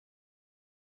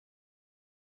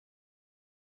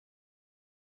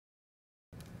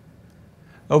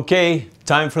Okay,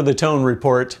 time for the tone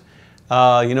report.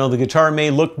 You know, the guitar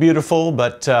may look beautiful,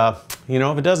 but you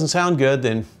know, if it doesn't sound good,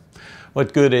 then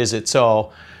what good is it?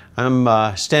 So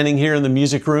I'm standing here in the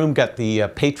music room, got the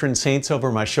patron saints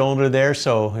over my shoulder there,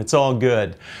 so it's all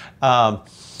good.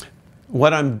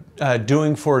 What I'm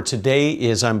doing for today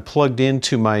is I'm plugged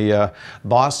into my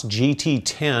Boss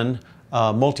GT10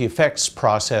 multi-effects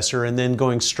processor and then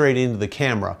going straight into the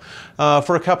camera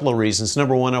for a couple of reasons.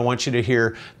 Number one, I want you to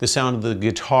hear the sound of the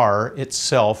guitar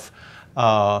itself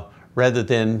rather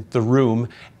than the room,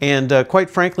 and quite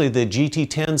frankly the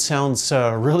GT10 sounds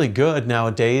really good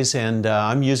nowadays, and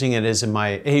I'm using it as in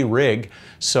my A rig,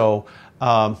 so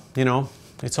you know,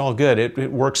 it's all good.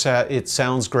 It works out. It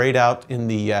sounds great out in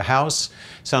the house,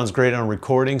 sounds great on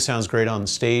recording, sounds great on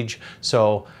stage,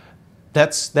 so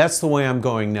that's the way I'm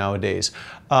going nowadays.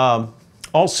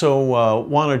 Also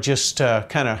want to just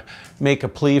kind of make a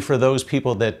plea for those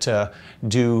people that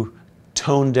do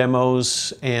tone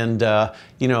demos, and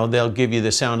you know, they'll give you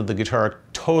the sound of the guitar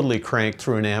totally cranked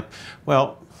through an amp.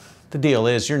 Well, the deal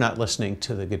is you're not listening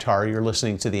to the guitar, you're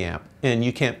listening to the amp, and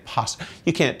you can't tell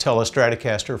a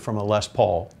Stratocaster from a Les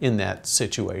Paul in that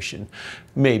situation.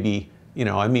 Maybe, you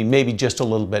know, I mean, maybe just a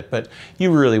little bit, but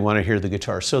you really want to hear the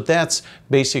guitar. So that's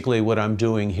basically what I'm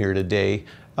doing here today.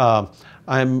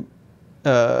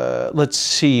 Let's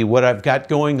see, what I've got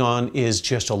going on is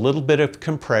just a little bit of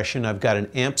compression. I've got an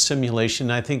amp simulation.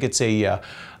 I think it's a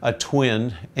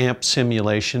twin amp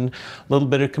simulation. A little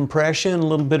bit of compression, a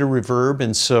little bit of reverb,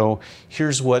 and so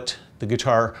here's what the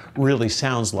guitar really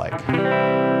sounds like.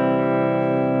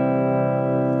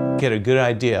 Get a good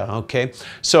idea, okay?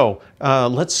 So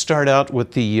let's start out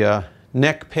with the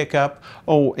neck pickup.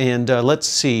 Oh, and let's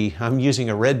see, I'm using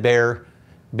a Red Bear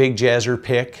Big Jazzer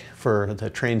pick for the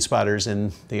train spotters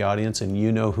in the audience, and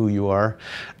you know who you are.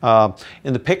 And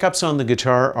the pickups on the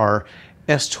guitar are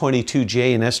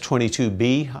S22J and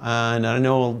S22B, and I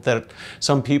know that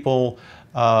some people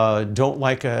don't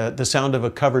like the sound of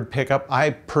a covered pickup.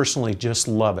 I personally just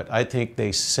love it. I think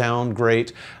they sound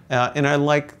great, and I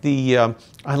like the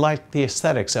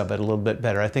aesthetics of it a little bit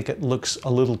better. I think it looks a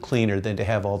little cleaner than to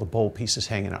have all the bowl pieces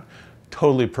hanging out.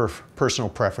 Totally personal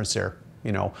preference there.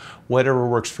 You know, whatever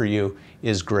works for you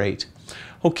is great.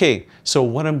 Okay, so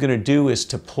what I'm going to do is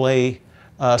to play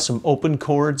some open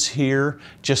chords here,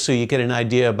 just so you get an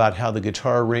idea about how the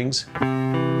guitar rings.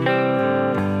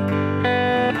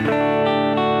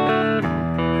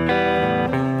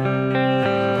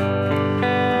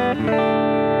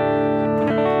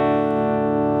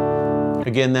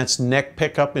 Again, that's neck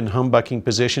pickup in humbucking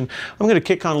position. I'm going to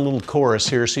kick on a little chorus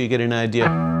here so you get an idea.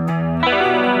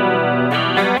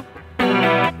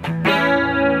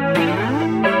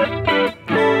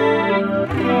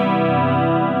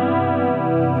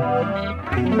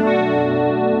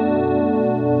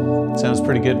 Sounds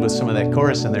pretty good with some of that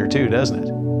chorus in there too, doesn't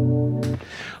it?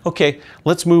 Okay,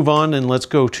 let's move on and let's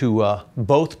go to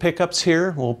both pickups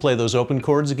here. We'll play those open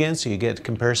chords again so you get a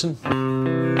comparison.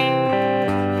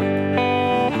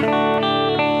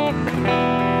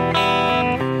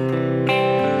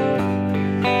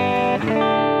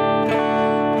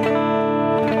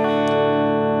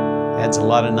 Adds a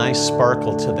lot of nice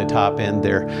sparkle to the top end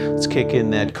there. Let's kick in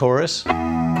that chorus.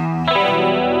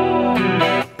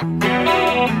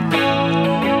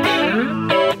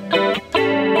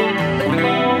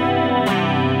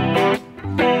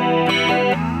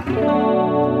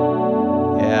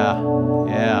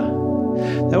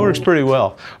 That works pretty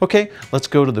well. Okay, let's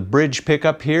go to the bridge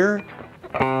pickup here.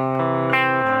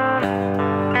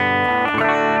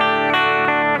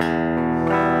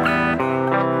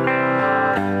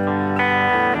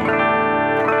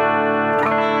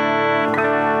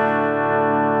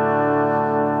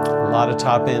 A lot of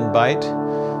top end bite.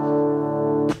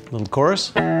 Little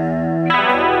chorus.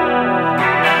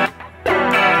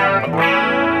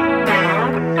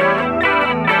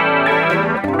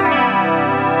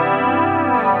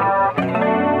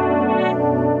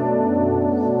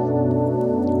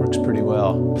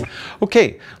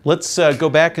 Okay, let's go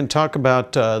back and talk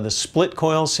about the split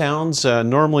coil sounds.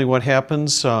 Normally what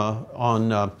happens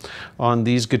on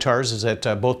these guitars is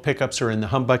that both pickups are in the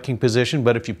humbucking position,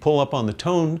 but if you pull up on the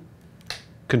tone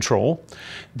control,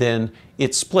 then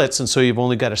it splits, and so you've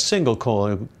only got a single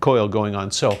coil going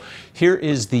on. So here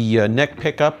is the neck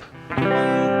pickup.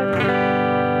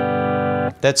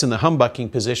 That's in the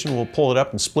humbucking position. We'll pull it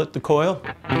up and split the coil.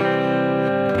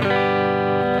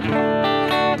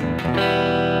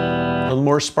 A little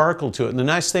more sparkle to it. And the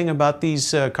nice thing about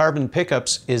these Carvin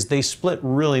pickups is they split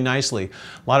really nicely.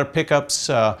 A lot of pickups,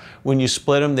 when you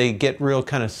split them, they get real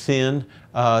kind of thin.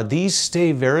 These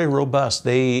stay very robust.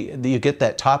 You get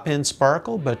that top end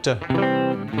sparkle, but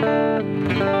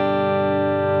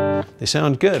They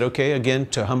sound good. Okay, again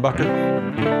to humbucker.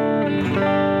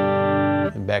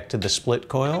 And back to the split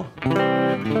coil.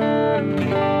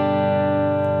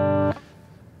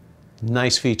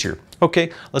 Nice feature.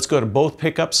 Okay, let's go to both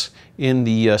pickups in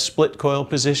the split coil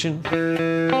position.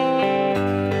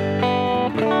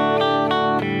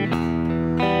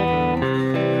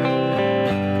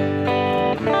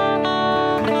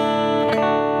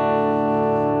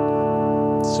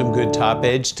 Some good top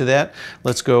edge to that.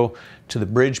 Let's go to the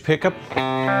bridge pickup.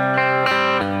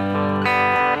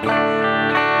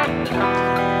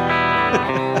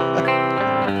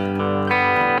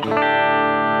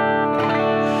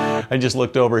 I just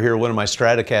looked over here. One of my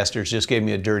Stratocasters just gave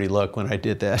me a dirty look when I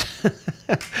did that.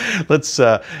 Let's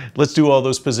do all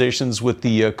those positions with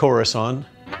the chorus on.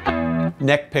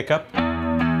 Neck pickup.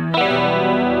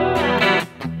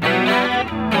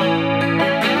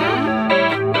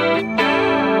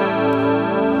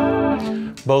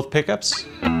 Both pickups.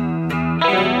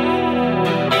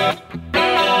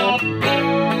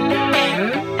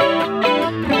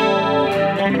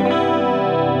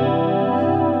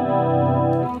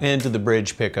 And to the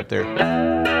bridge pickup there.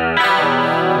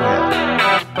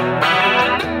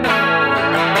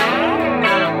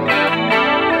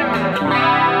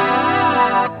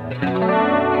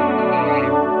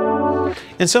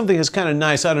 And something that's kind of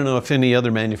nice, I don't know if any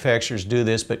other manufacturers do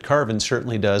this, but Carvin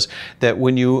certainly does, that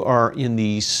when you are in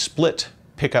the split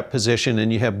pickup position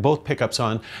and you have both pickups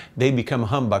on, they become a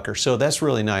humbucker. So that's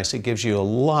really nice. It gives you a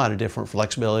lot of different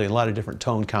flexibility, a lot of different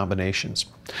tone combinations.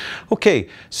 Okay,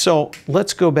 so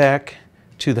let's go back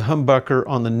to the humbucker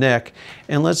on the neck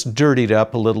and let's dirty it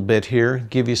up a little bit here,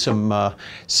 give you some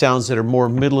sounds that are more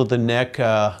middle of the neck,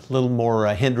 a little more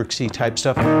Hendrixy type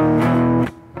stuff.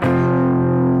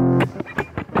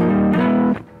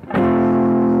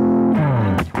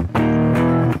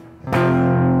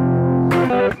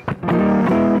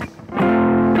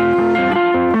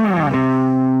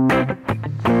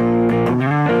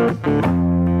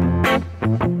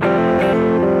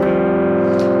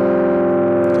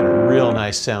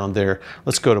 Sound there.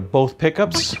 Let's go to both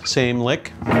pickups, same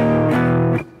lick.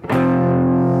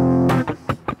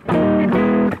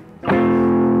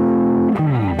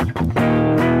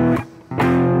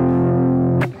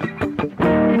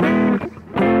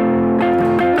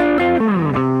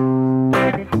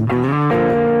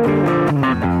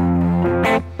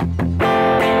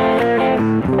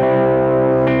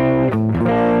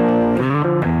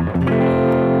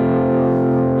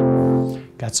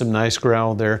 Some nice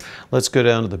growl there. Let's go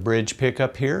down to the bridge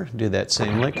pickup here, do that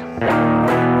same lick.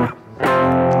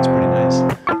 That's pretty nice.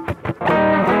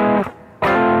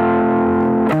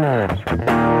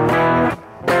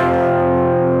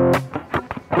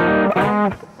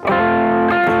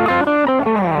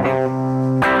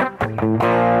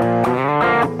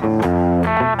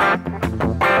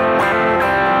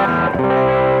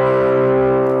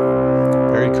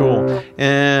 Very cool.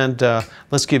 And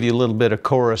let's give you a little bit of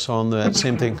chorus on that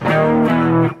same thing.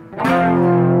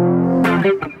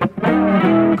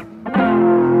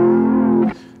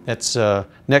 That's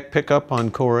neck pickup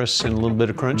on chorus and a little bit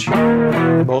of crunch,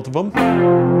 both of them.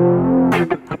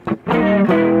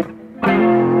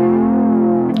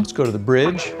 Let's go to the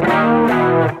bridge.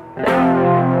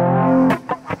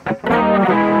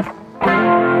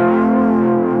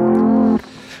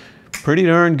 Pretty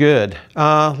darn good.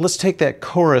 Let's take that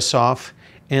chorus off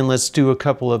and let's do a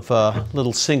couple of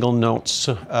little single notes,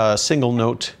 single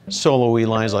note solo-y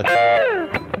lines like.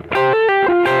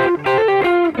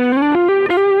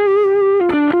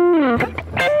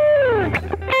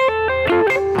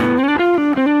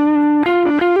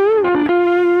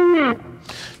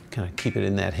 Kind of keep it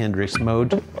in that Hendrix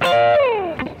mode.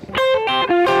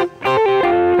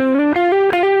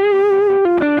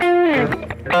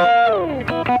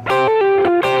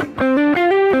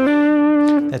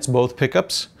 That's both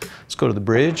pickups. Let's go to the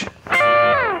bridge.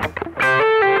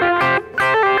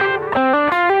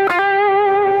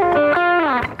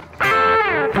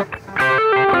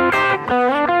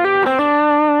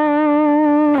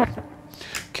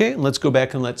 Okay, let's go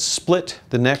back and let's split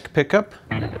the neck pickup.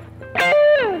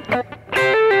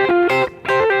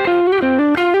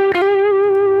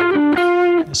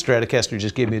 The Stratocaster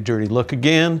just gave me a dirty look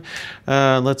again.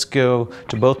 Let's go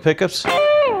to both pickups.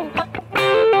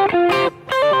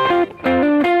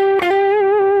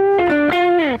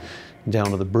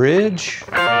 Down to the bridge.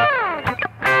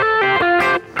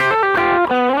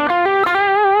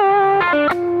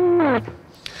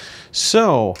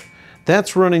 So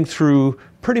that's running through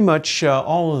pretty much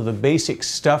all of the basic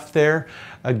stuff there.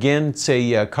 Again, it's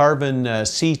a Carvin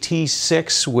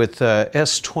CT6 with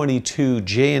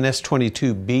S22J and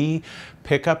S22B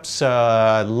pickups.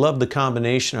 I love the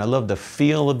combination. I love the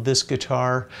feel of this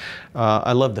guitar.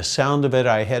 I love the sound of it.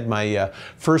 I had my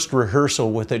first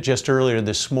rehearsal with it just earlier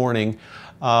this morning,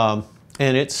 and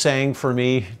it sang for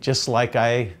me just like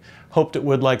I hoped it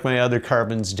would, like my other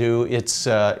Carvins do. It's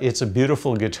a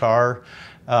beautiful guitar.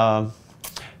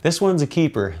 This one's a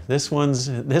keeper. This one,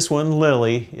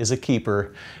 Lily, is a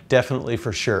keeper, definitely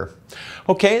for sure.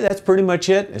 Okay, that's pretty much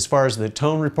it as far as the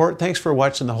tone report. Thanks for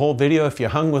watching the whole video. If you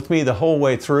hung with me the whole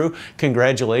way through,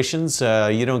 congratulations.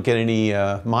 You don't get any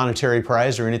monetary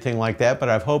prize or anything like that, but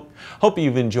I hope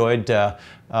you've enjoyed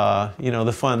you know,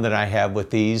 the fun that I have with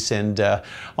these. And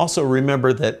also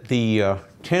remember that the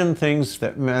 10 things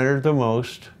that matter the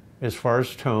most as far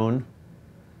as tone,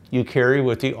 you carry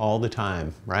with you all the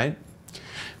time, right?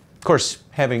 Of course,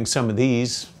 having some of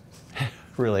these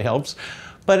really helps,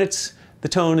 but the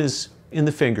tone is in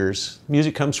the fingers.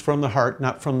 Music comes from the heart,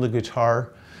 not from the guitar.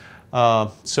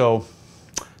 So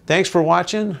thanks for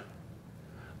watching.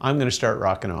 I'm going to start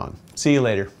rocking on. See you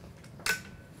later.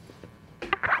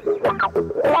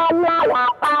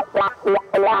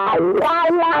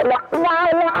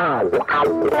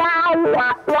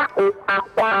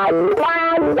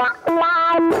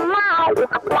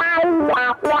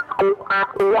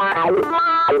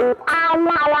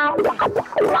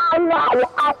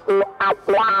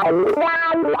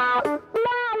 Wow.